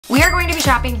We are going to be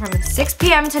shopping from 6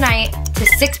 p.m. tonight to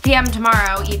 6 p.m.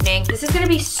 tomorrow evening. This is gonna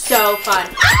be so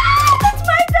fun. Ah, that's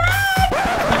my bag!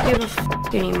 I don't give a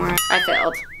f anymore. I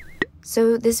failed.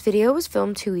 So this video was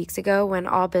filmed 2 weeks ago when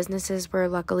all businesses were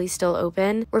luckily still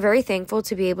open. We're very thankful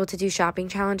to be able to do shopping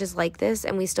challenges like this,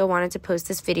 and we still wanted to post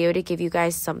this video to give you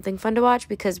guys something fun to watch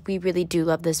because we really do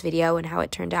love this video and how it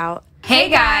turned out. Hey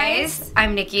guys,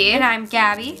 I'm Nikki and I'm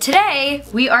Gabby. Today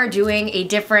we are doing a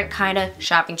different kind of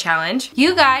shopping challenge.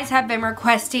 You guys have been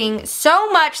requesting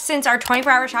so much since our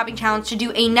 24-hour shopping challenge to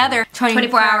do another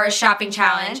 24-hour shopping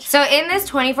challenge. So in this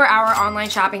 24-hour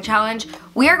online shopping challenge,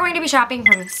 we are going to be shopping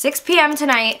from 6 p.m.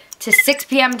 tonight to 6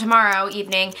 p.m. tomorrow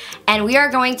evening, and we are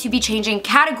going to be changing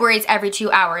categories every 2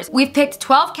 hours. We've picked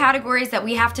 12 categories that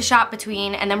we have to shop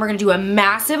between, and then we're gonna do a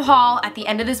massive haul at the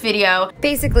end of this video.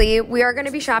 Basically, we are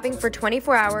gonna be shopping for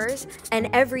 24 hours, and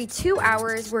every 2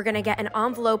 hours, we're gonna get an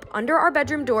envelope under our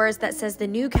bedroom doors that says the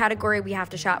new category we have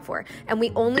to shop for, and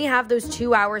we only have those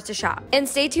 2 hours to shop. And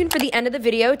stay tuned for the end of the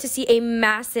video to see a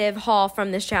massive haul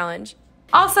from this challenge.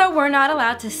 Also, we're not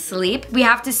allowed to sleep. We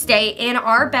have to stay in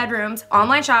our bedrooms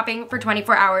online shopping for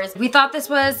 24 hours. We thought this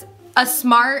was a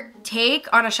smart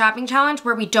take on a shopping challenge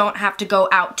where we don't have to go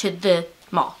out to the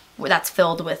mall where that's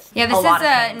filled with a lot of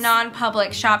things. A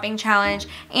non-public shopping challenge,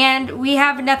 and we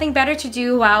have nothing better to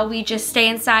do while we just stay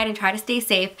inside and try to stay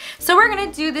safe. So we're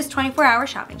gonna do this 24-hour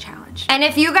shopping challenge. And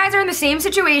if you guys are in the same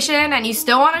situation and you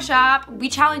still wanna shop, we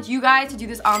challenge you guys to do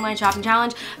this online shopping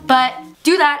challenge, but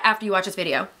do that after you watch this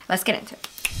video. Let's get into it.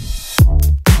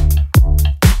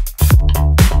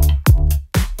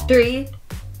 3,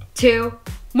 2,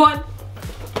 1.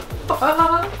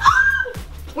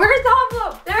 Where's the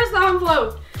envelope? There's the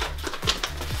envelope.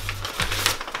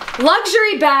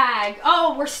 Luxury bag.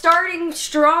 Oh, we're starting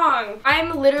strong.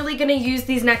 I'm literally gonna use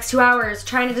these next 2 hours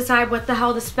trying to decide what the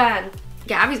hell to spend.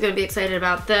 Gabby's gonna be excited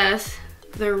about this.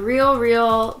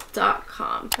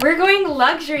 TheRealReal.com. We're going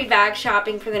luxury bag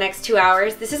shopping for the next 2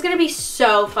 hours. This is gonna be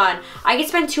so fun. I could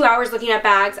spend 2 hours looking at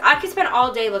bags. I could spend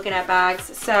all day looking at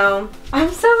bags, so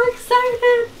I'm so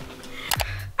excited.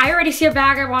 I already see a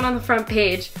bag I want on the front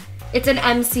page. It's an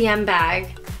MCM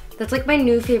bag. That's like my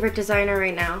new favorite designer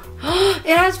right now.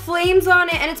 It has flames on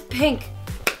it and it's pink.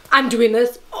 I'm doing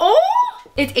this. Oh!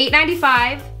 It's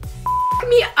 $8.95.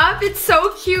 Me up, it's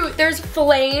so cute. There's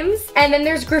flames and then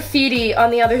there's graffiti on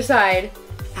the other side.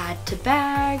 Add to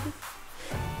bag.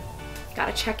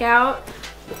 Gotta check out.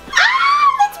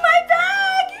 Ah, that's my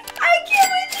bag! I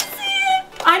can't wait to see it.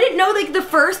 I didn't know like the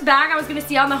first bag I was gonna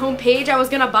see on the home page, I was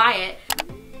gonna buy it.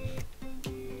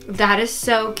 That is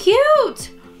so cute.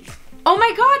 Oh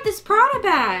my God, this Prada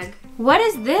bag. What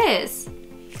is this?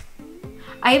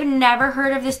 I have never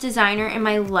heard of this designer in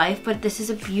my life, but this is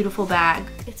a beautiful bag.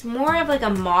 It's more of like a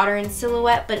modern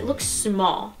silhouette, but it looks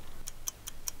small.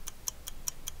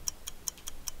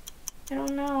 I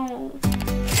don't know.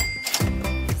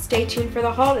 Stay tuned for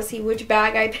the haul to see which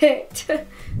bag I picked.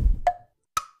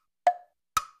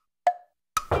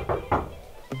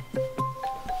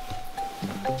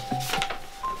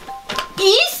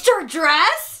 Easter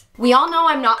dress? We all know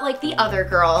I'm not like the other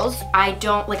girls. I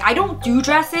don't do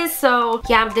dresses, so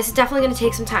yeah, this is definitely gonna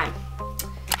take some time.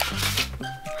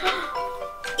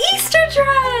 Easter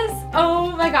dress!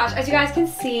 Oh my gosh, as you guys can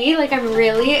see, like I'm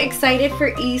really excited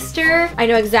for Easter. I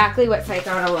know exactly what sites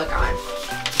I wanna look on.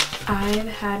 I've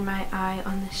had my eye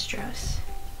on this dress.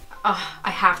 Oh, I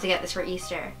have to get this for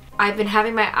Easter. I've been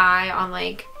having my eye on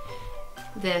like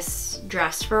this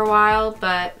dress for a while,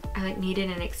 but I like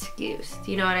needed an excuse. Do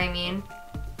you know what I mean?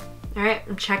 All right,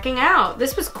 I'm checking out.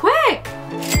 This was quick.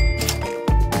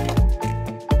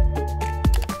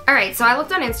 All right, so I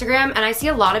looked on Instagram and I see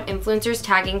a lot of influencers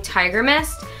tagging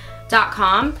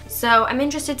tigermist.com. So I'm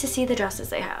interested to see the dresses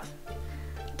they have.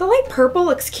 The light purple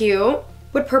looks cute.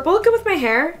 Would purple look good with my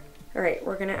hair? All right,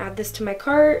 we're gonna add this to my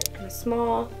cart in a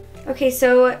small. Okay,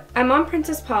 so I'm on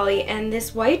Princess Polly and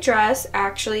this white dress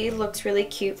actually looks really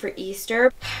cute for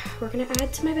Easter. We're gonna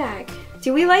add to my bag.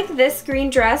 Do we like this green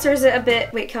dress or is it a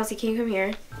bit, wait Kelsey, can you come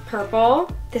here?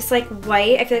 Purple, this like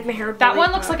white, I feel like my hair would That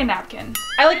one looks like a napkin.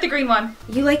 I like the green one.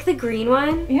 You like the green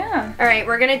one? Yeah. All right,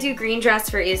 we're gonna do green dress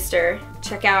for Easter.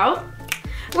 Check out.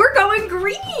 We're going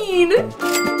green!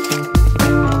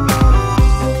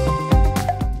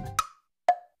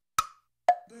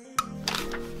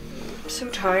 I'm so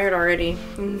tired already.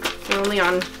 I'm only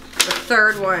on the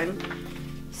third one.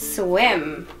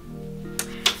 Swim.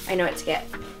 I know what to get.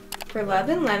 For Love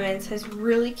and Lemons has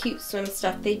really cute swim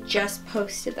stuff. They just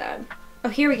posted them. Oh,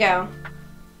 here we go.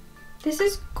 This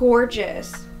is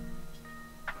gorgeous.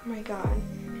 Oh my God.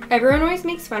 Everyone always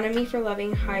makes fun of me for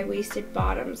loving high-waisted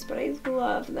bottoms, but I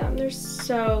love them. They're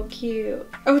so cute.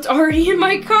 Oh, it's already in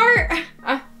my cart.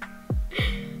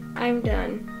 I'm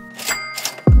done.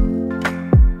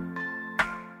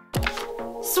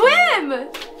 Swim!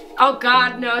 Oh,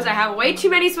 God knows I have way too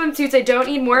many swimsuits. I don't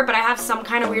need more, but I have some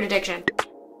kind of weird addiction.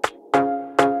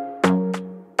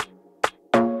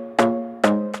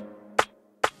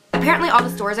 Apparently all the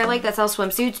stores I like that sell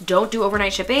swimsuits don't do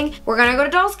overnight shipping. We're gonna go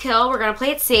to Dolls Kill. We're gonna play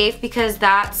it safe because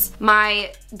that's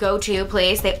my go-to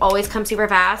place. They always come super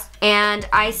fast. And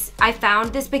I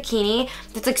found this bikini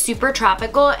that's like super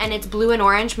tropical and it's blue and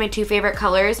orange, my two favorite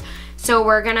colors. So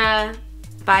we're gonna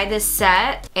buy this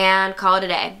set and call it a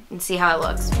day and see how it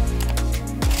looks.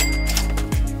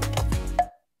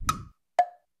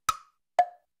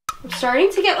 I'm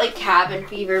starting to get like cabin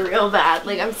fever real bad.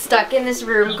 Like I'm stuck in this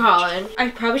room calling. I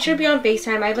probably should be on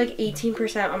FaceTime. I have like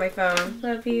 18% on my phone.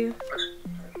 Love you.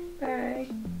 Bye.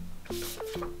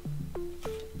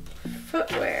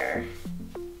 Footwear.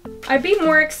 I'd be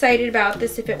more excited about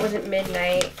this if it wasn't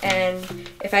midnight and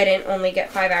if I didn't only get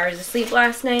 5 hours of sleep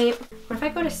last night. What if I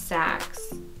go to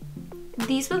Saks?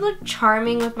 These would look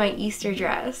charming with my Easter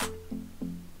dress.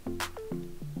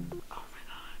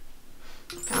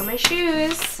 Found my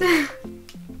shoes.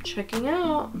 Checking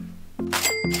out.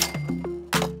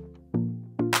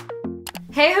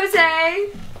 Hey, Jose.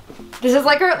 This is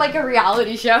like a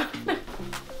reality show.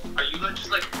 Are you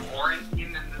just like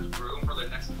quarantined in this room for the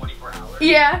next 24 hours?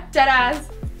 Yeah, dead ass.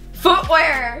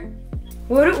 Footwear.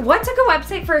 What's a good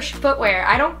website for footwear?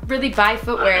 I don't really buy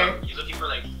footwear. I don't know. You looking for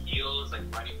like heels, like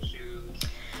running shoes?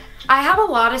 I have a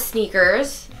lot of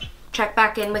sneakers. Check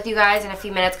back in with you guys in a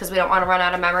few minutes because we don't want to run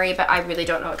out of memory, but I really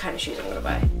don't know what kind of shoes I'm gonna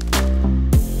buy.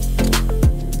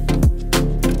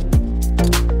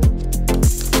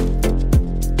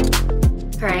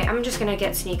 All right, I'm just gonna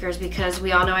get sneakers because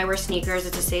we all know I wear sneakers.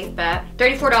 It's a safe bet.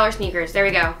 $34 sneakers, there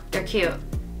we go. They're cute.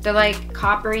 They're like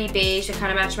coppery beige, they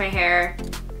kind of match my hair.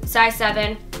 Size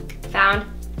 7,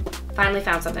 finally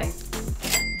found something.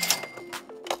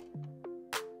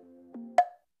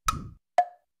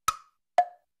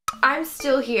 I'm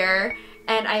still here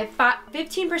and I have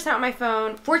 15% on my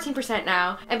phone, 14%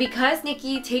 now. And because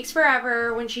Niki takes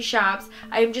forever when she shops,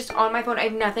 I'm just on my phone. I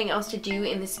have nothing else to do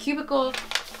in this cubicle.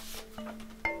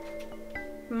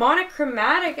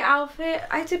 Monochromatic outfit.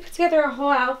 I had to put together a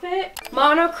whole outfit.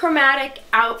 Monochromatic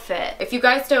outfit. If you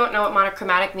guys don't know what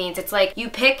monochromatic means, it's like you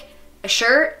pick a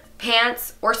shirt,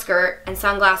 pants, or skirt, and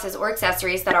sunglasses or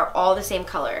accessories that are all the same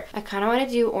color. I kind of want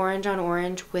to do orange on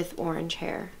orange with orange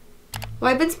hair.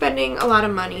 Well, I've been spending a lot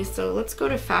of money, so let's go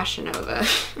to Fashion Nova.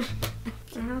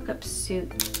 I'm gonna look up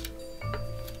suits.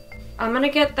 I'm gonna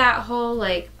get that whole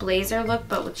like blazer look,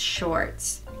 but with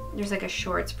shorts. There's like a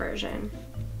shorts version.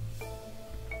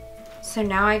 So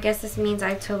now I guess this means I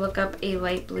have to look up a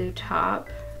light blue top.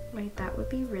 Wait, that would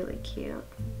be really cute.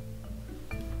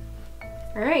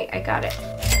 All right, I got it.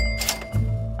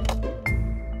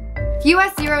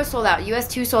 US 0 sold out, US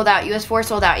 2 sold out, US 4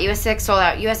 sold out, US 6 sold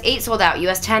out, US 8 sold out,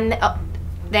 US 10, oh,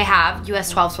 they have,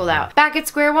 US 12 sold out. Back at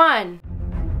square one.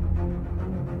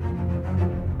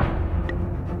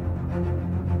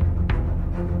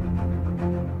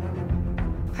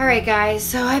 Alright guys,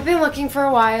 so I've been looking for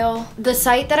a while. The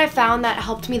site that I found that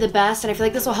helped me the best, and I feel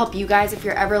like this will help you guys if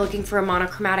you're ever looking for a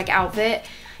monochromatic outfit,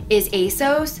 is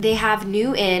ASOS. They have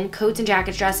new in coats and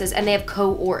jackets, dresses, and they have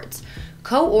co-ords.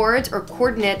 Co-ords or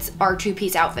coordinates are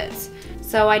two-piece outfits.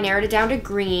 So I narrowed it down to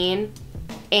green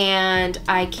and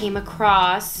I came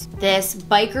across this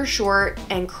biker short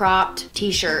and cropped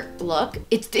t-shirt look.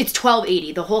 It's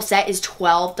 $12.80. The whole set is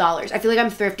 $12. I feel like I'm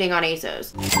thrifting on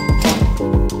ASOS.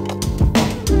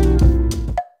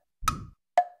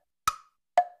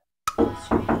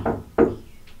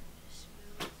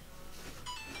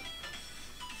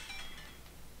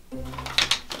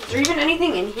 Is there even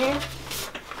anything in here?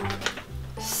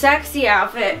 Sexy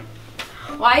outfit.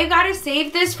 Why you gotta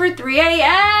save this for 3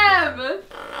 a.m.?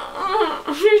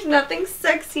 There's nothing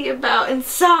sexy about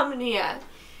insomnia.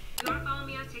 You wanna follow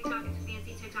me on TikTok? It's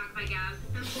Fancy TikTok by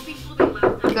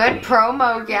Gab. Good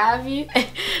promo, Gabi.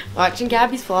 Watching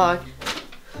Gabi's vlog.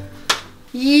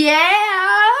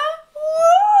 Yeah!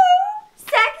 Woo!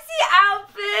 Sexy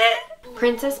outfit!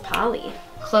 Princess Polly.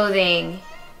 Clothing.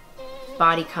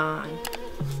 Bodycon.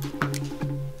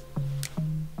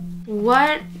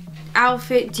 What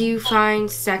outfit do you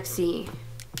find sexy?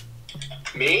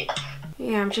 Me?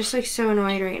 Yeah, I'm just like so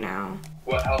annoyed right now.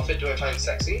 What outfit do I find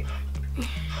sexy? I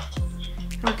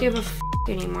don't give a f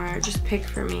anymore. Just pick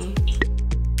for me.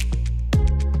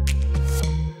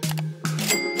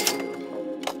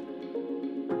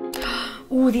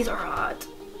 Ooh, these are hot.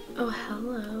 Oh,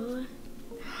 hello.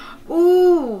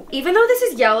 Ooh, even though this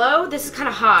is yellow, this is kind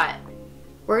of hot.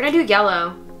 We're gonna do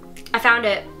yellow. I found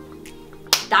it.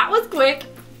 That was quick.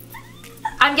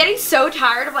 I'm getting so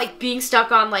tired of like being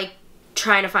stuck on like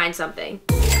trying to find something.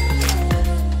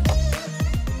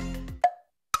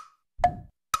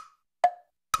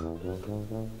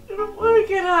 Look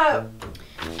it up.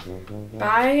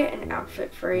 Buy an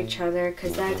outfit for each other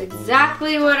because that's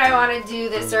exactly what I want to do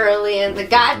this early in the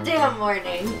goddamn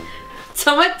morning.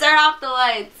 Someone turn off the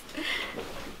lights.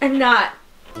 I'm not.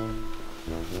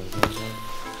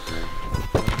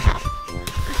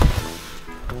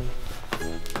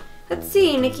 Let's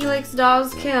see, Nikki likes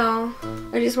Dolls Kill.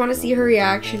 I just want to see her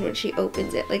reaction when she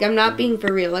opens it. Like, I'm not being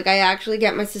for real. Like, I actually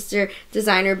get my sister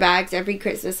designer bags every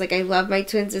Christmas. Like, I love my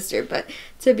twin sister, but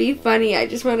to be funny, I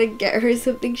just want to get her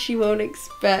something she won't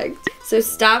expect. So,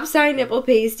 stop sign nipple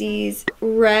pasties,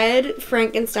 red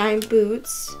Frankenstein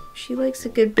boots. She likes a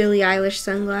good Billie Eilish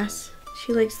sunglass.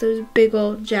 She likes those big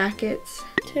old jackets.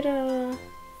 Ta-da!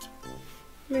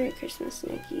 Merry Christmas,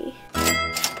 Nikki.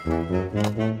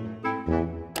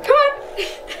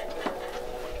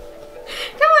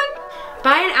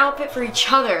 Buy an outfit for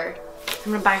each other.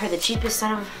 I'm gonna buy her the cheapest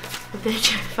son of a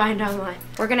bitch I find online.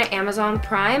 We're gonna Amazon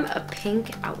Prime a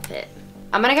pink outfit.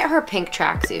 I'm gonna get her a pink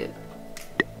tracksuit.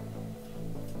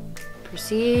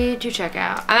 Proceed to check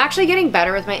out. I'm actually getting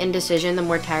better with my indecision the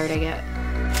more tired I get.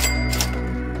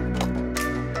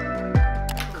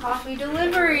 Coffee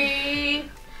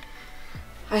delivery.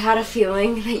 I had a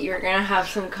feeling that you were gonna have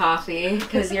some coffee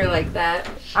because you're like that.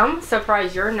 I'm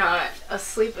surprised you're not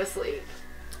asleep.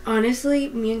 Honestly,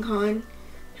 me and Colin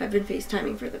have been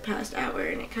FaceTiming for the past hour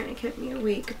and it kind of kept me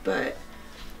awake, but...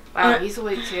 Wow, he's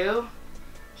awake too?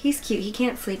 He's cute. He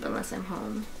can't sleep unless I'm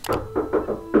home.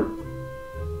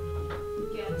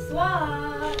 Guess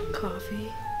what?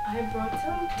 Coffee. I brought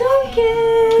some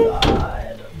Dunkin'!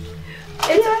 God.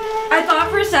 I thought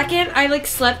for a second I like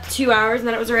slept 2 hours and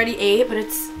then it was already 8, but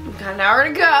it's got an hour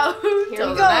to go. Here Till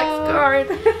we the go. next card.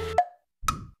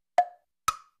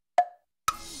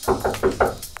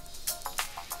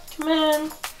 Come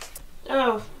on.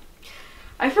 Oh.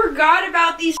 I forgot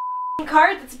about these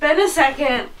cards. It's been a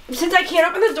second. Since I can't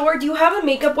open the door, do you have a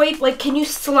makeup wipe? Like, can you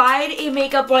slide a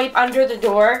makeup wipe under the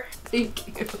door? Thank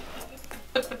you.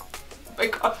 Oh my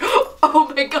god.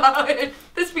 Oh my god.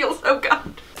 This feels so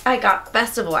good. I got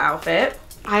festival outfit.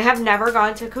 I have never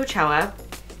gone to Coachella.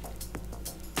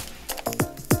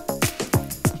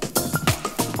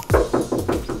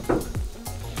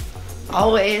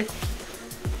 Always.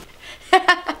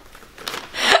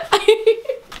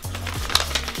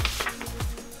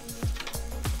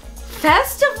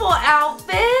 Festival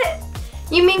outfit?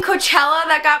 You mean Coachella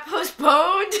that got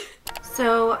postponed?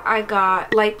 So I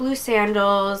got light blue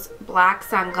sandals, black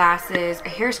sunglasses, a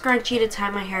hair scrunchie to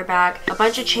tie my hair back, a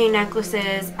bunch of chain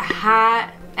necklaces, a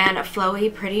hat, and a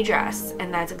flowy pretty dress.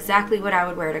 And that's exactly what I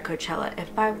would wear to Coachella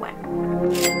if I went.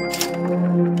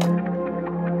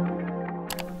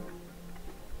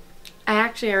 I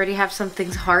actually already have some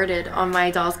things hearted on my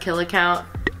Dolls Kill account.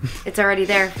 It's already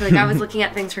there. Like, I was looking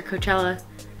at things for Coachella.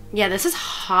 Yeah, this is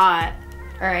hot.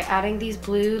 All right, adding these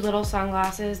blue little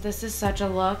sunglasses. This is such a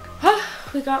look.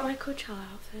 We got my Coachella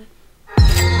outfit.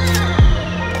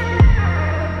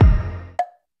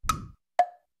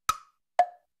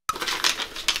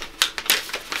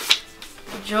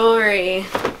 Jewelry.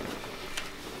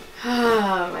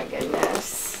 Oh my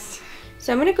goodness.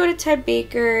 So I'm gonna go to Ted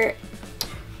Baker.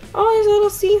 Oh, there's a little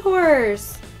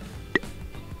seahorse.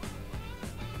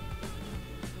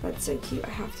 That's so cute. I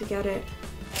have to get it.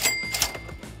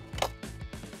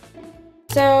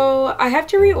 So I have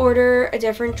to reorder a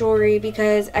different jewelry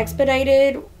because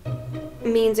expedited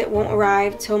means it won't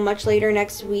arrive till much later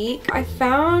next week. I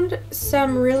found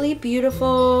some really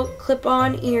beautiful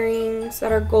clip-on earrings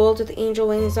that are gold with angel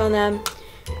wings on them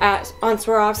on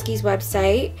Swarovski's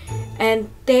website, and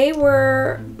they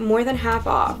were more than half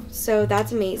off, so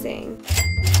that's amazing.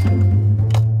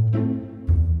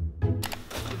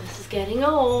 This is getting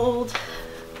old.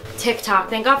 TikTok.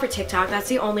 Thank God for TikTok. That's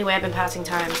the only way I've been passing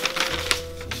time.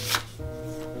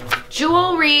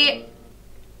 Jewelry.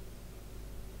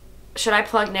 Should I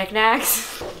plug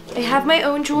knickknacks? I have my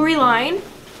own jewelry line.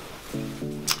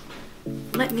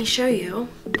 Let me show you.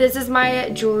 This is my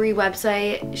jewelry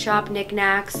website, Shop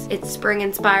Knickknacks. It's spring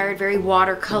inspired, very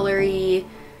watercolory,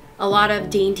 a lot of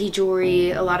dainty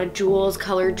jewelry, a lot of jewels,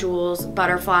 colored jewels,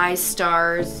 butterflies,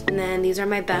 stars. And then these are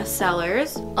my best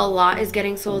sellers. A lot is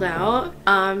getting sold out.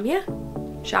 Yeah,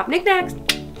 Shop Knickknacks.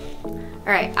 All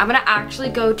right, I'm gonna actually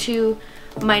go to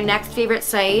my next favorite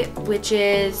site, which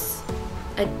is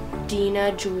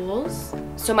Adina Jewels.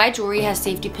 So my jewelry has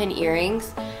safety pin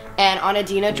earrings, And on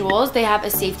Adina Jewels, they have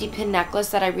a safety pin necklace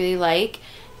that I really like.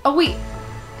 Oh wait,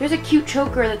 there's a cute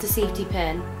choker that's a safety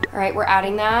pin. All right, we're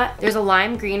adding that. There's a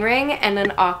lime green ring and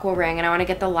an aqua ring, and I wanna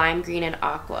get the lime green and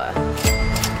aqua.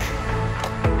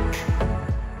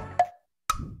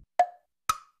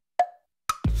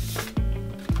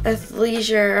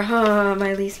 Athleisure, huh,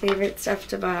 my least favorite stuff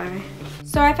to buy.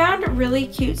 So I found a really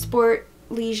cute sport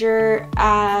leisure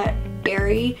at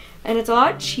Aerie, and it's a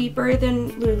lot cheaper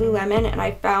than Lululemon, and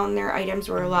I found their items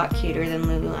were a lot cuter than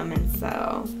Lululemon,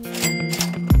 so.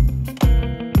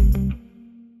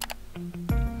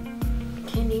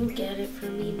 Can you get it for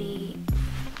me, Nate?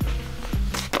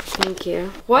 Thank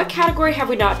you. What category have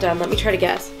we not done? Let me try to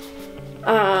guess.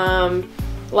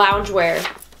 Loungewear.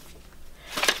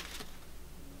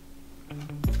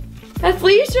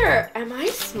 Athleisure! Am I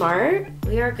smart?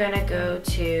 We are gonna go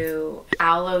to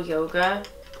Aloe Yoga.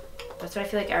 That's what I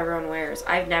feel like everyone wears.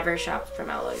 I've never shopped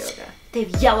from Aloe Yoga. They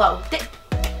have yellow.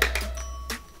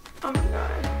 Oh my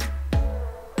god.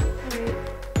 Alright.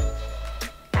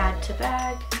 Add to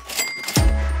bag.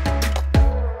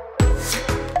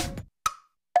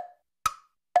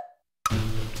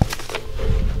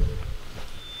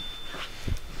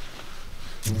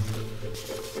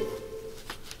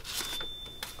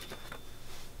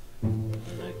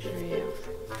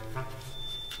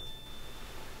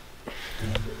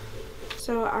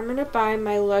 So I'm gonna buy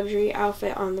my luxury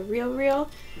outfit on The RealReal.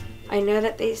 I know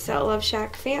that they sell Love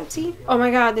Shack Fancy. Oh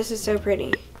my god, this is so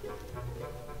pretty.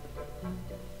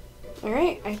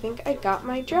 Alright, I think I got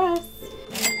my dress.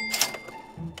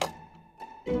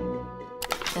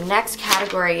 The next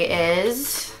category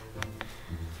is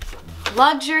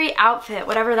luxury outfit,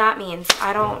 whatever that means.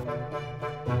 I don't...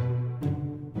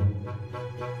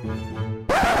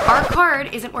 Our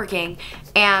card isn't working,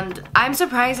 and I'm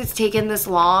surprised it's taken this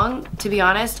long, to be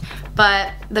honest,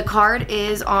 but the card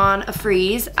is on a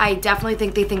freeze. I definitely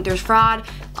think they think there's fraud,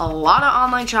 a lot of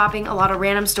online shopping, a lot of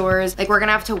random stores. Like, we're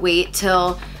gonna have to wait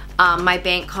till my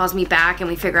bank calls me back and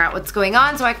we figure out what's going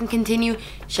on so I can continue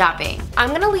shopping.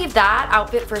 I'm gonna leave that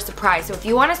outfit for a surprise, so if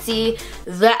you wanna see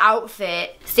the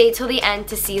outfit, stay till the end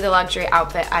to see the luxury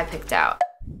outfit I picked out.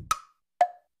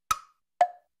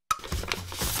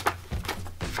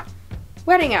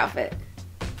 Wedding outfit.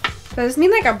 Does this mean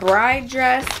like a bride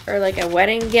dress or like a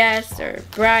wedding guest or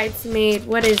bridesmaid?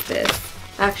 What is this?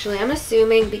 Actually, I'm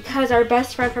assuming because our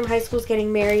best friend from high school is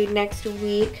getting married next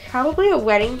week, probably a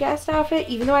wedding guest outfit,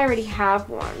 even though I already have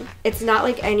one. It's not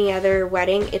like any other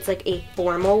wedding, it's like a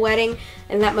formal wedding,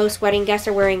 and that most wedding guests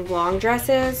are wearing long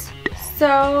dresses.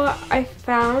 So I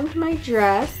found my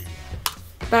dress.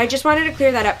 But I just wanted to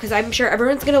clear that up because I'm sure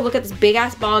everyone's gonna look at this big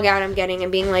ass ball gown I'm getting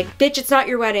and being like, bitch, it's not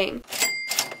your wedding.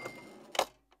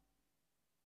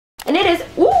 And it is,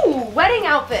 ooh, wedding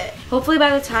outfit. Hopefully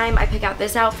by the time I pick out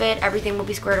this outfit, everything will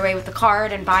be squared away with the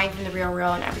card and buying from The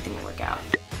RealReal and everything will work out.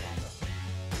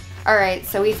 All right,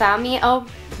 so we found me a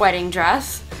wedding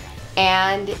dress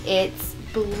and it's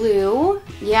blue.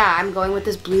 Yeah, I'm going with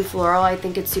this blue floral. I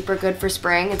think it's super good for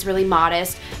spring. It's really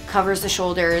modest, covers the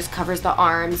shoulders, covers the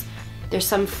arms. There's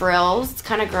some frills, it's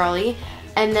kind of girly.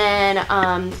 And then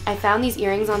I found these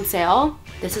earrings on sale.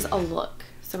 This is a look,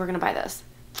 so we're gonna buy this.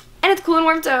 And it's cool and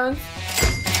warm tones.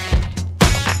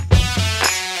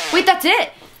 Wait, that's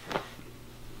it.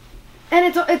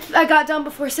 And it's I got done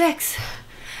before 6.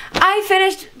 I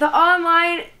finished the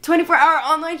online 24-hour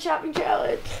online shopping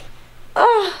challenge.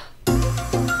 Oh.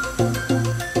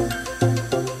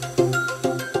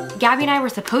 Gabby and I were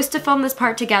supposed to film this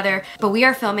part together, but we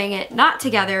are filming it not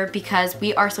together because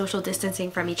we are social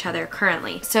distancing from each other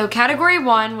currently. So category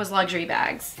 1 was luxury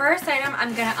bags. First item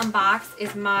I'm gonna unbox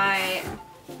is my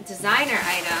designer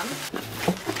item.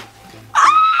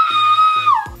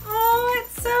 Oh,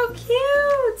 it's so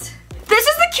cute. This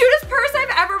is the cutest purse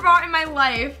I've ever bought in my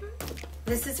life.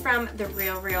 This is from The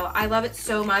RealReal. I love it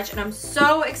so much and I'm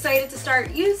so excited to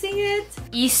start using it.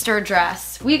 Easter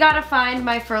dress. We gotta find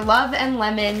my For Love and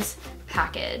Lemons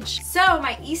package. So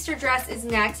my Easter dress is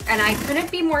next and I couldn't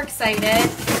be more excited.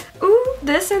 Ooh,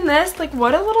 this and this, like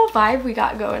what a little vibe we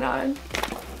got going on.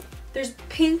 There's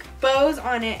pink bows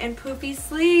on it and poofy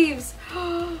sleeves.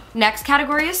 Next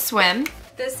category is swim.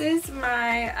 This is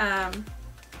my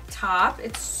top.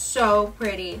 It's so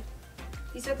pretty.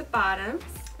 These are the bottoms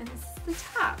and this is the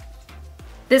top.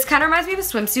 This kind of reminds me of a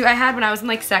swimsuit I had when I was in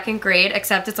like 2nd grade,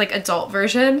 except it's like adult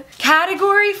version.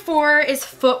 Category 4 is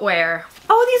footwear.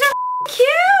 Oh, these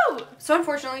are cute! So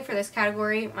unfortunately for this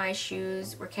category, my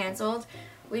shoes were canceled.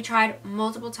 We tried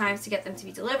multiple times to get them to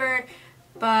be delivered,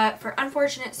 but for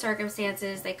unfortunate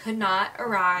circumstances, they could not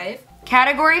arrive.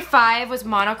 Category 5 was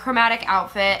monochromatic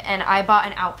outfit, and I bought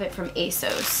an outfit from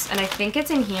ASOS, and I think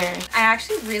it's in here. I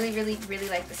actually really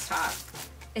like this top.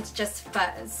 It's just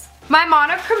fuzz. My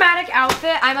monochromatic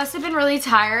outfit, I must have been really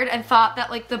tired and thought that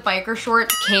like the biker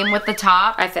shorts came with the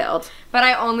top. I failed. But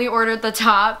I only ordered the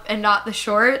top and not the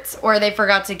shorts, or they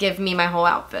forgot to give me my whole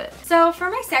outfit. So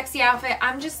for my sexy outfit,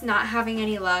 I'm just not having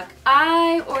any luck.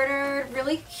 I ordered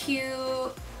really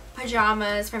cute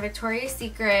pajamas from Victoria's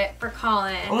Secret for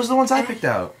Colin. Oh, those are the ones I picked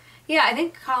out. Yeah, I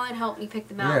think Colin helped me pick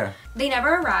them out. Yeah. They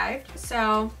never arrived,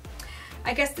 so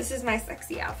I guess this is my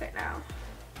sexy outfit now.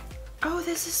 Oh,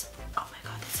 this is, oh my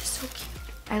god, this is so cute.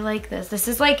 I like this. This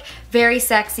is like very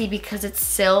sexy because it's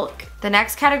silk. The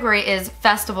next category is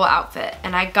festival outfit,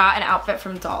 and I got an outfit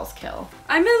from Dolls Kill.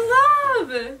 I'm in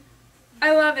love!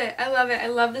 I love it, I love it. I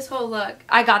love this whole look.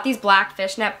 I got these black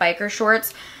fishnet biker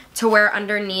shorts to wear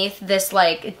underneath this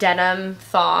like denim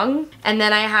thong, and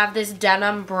then I have this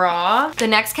denim bra. The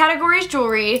next category is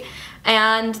jewelry,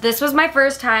 and this was my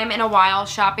first time in a while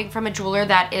shopping from a jeweler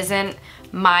that isn't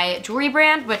my jewelry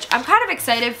brand, which I'm kind of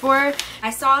excited for.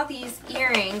 I saw these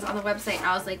earrings on the website and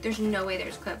I was like, there's no way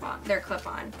there's clip-on. They're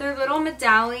clip-on. They're little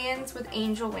medallions with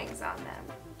angel wings on them.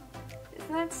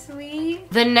 Isn't that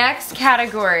sweet? The next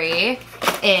category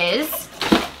is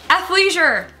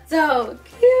athleisure. So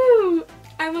cute.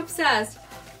 I'm obsessed.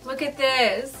 Look at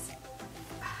this.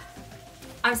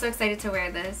 I'm so excited to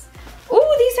wear this.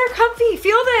 Ooh, these are comfy.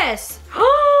 Feel this.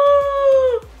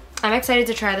 I'm excited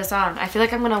to try this on. I feel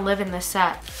like I'm gonna live in this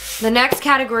set. The next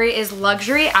category is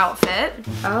luxury outfit.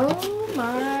 Oh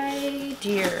my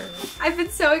dear. I've been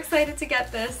so excited to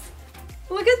get this.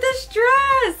 Look at this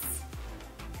dress.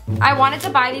 I wanted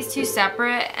to buy these two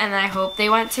separate, and I hope they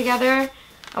went together.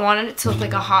 I wanted it to look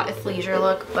like a hot athleisure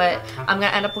look, but I'm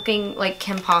gonna end up looking like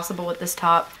Kim Possible with this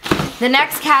top. The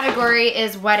next category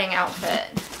is wedding outfit.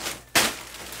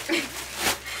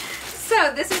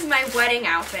 So this is my wedding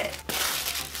outfit.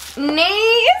 Nate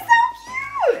is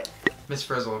so cute! Miss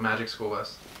Frizzle of Magic School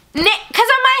Bus. Nate, cause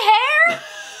of my hair?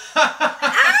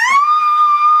 Ah!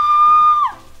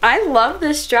 I love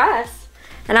this dress.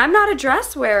 And I'm not a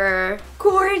dress wearer.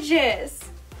 Gorgeous.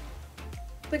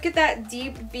 Look at that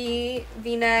deep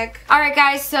V-neck. Alright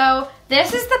guys, so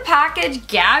this is the package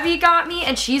Gabby got me,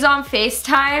 and she's on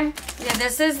FaceTime. Yeah,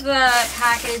 this is the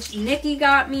package Niki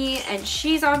got me, and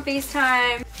she's on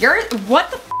FaceTime.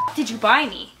 What the f did you buy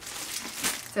me?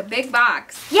 It's a big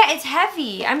box. Yeah, it's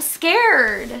heavy. I'm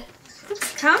scared.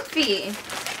 It's comfy.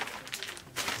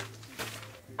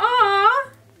 Aww.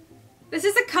 This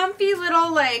is a comfy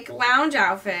little like lounge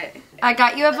outfit. I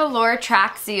got you a velour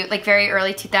tracksuit, like very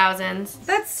early 2000s.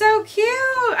 That's so cute.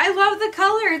 I love the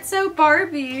color. It's so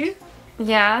Barbie.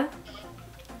 Yeah?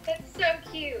 It's so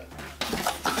cute.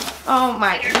 Oh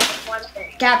my. There's one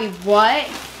thing. Gabby, what?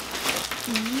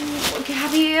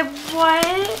 Gabby,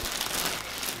 what?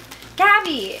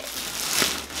 Gabby,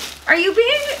 are you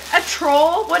being a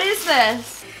troll? What is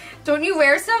this? Don't you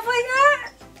wear stuff like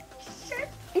that?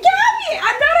 Gabby,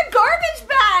 I'm not a garbage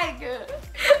bag.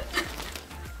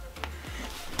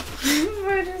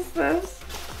 What is this?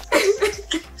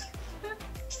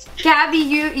 Gabby,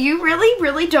 you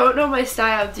really don't know my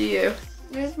style, do you?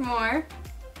 There's more.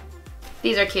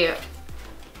 These are cute,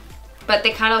 but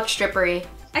they kind of look strippery.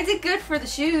 I did good for the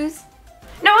shoes.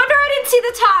 No wonder I didn't see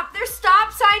the top. They're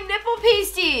stop sign nipple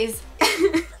pasties. Why are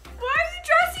you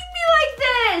dressing me like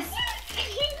this?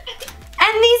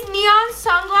 And these neon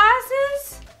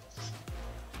sunglasses?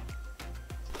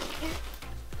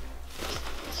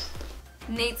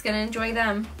 Nate's gonna enjoy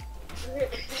them.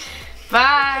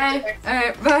 Bye.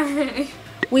 Alright, bye.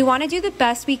 We want to do the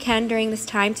best we can during this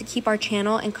time to keep our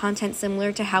channel and content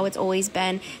similar to how it's always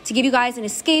been, to give you guys an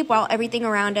escape while everything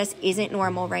around us isn't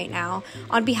normal right now.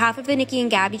 On behalf of the Niki and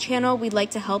Gabi channel, we'd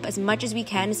like to help as much as we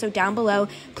can, so down below,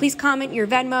 please comment your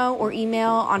Venmo or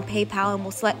email on PayPal, and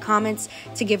we'll select comments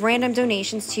to give random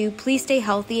donations to. Please stay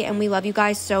healthy, and we love you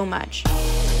guys so much.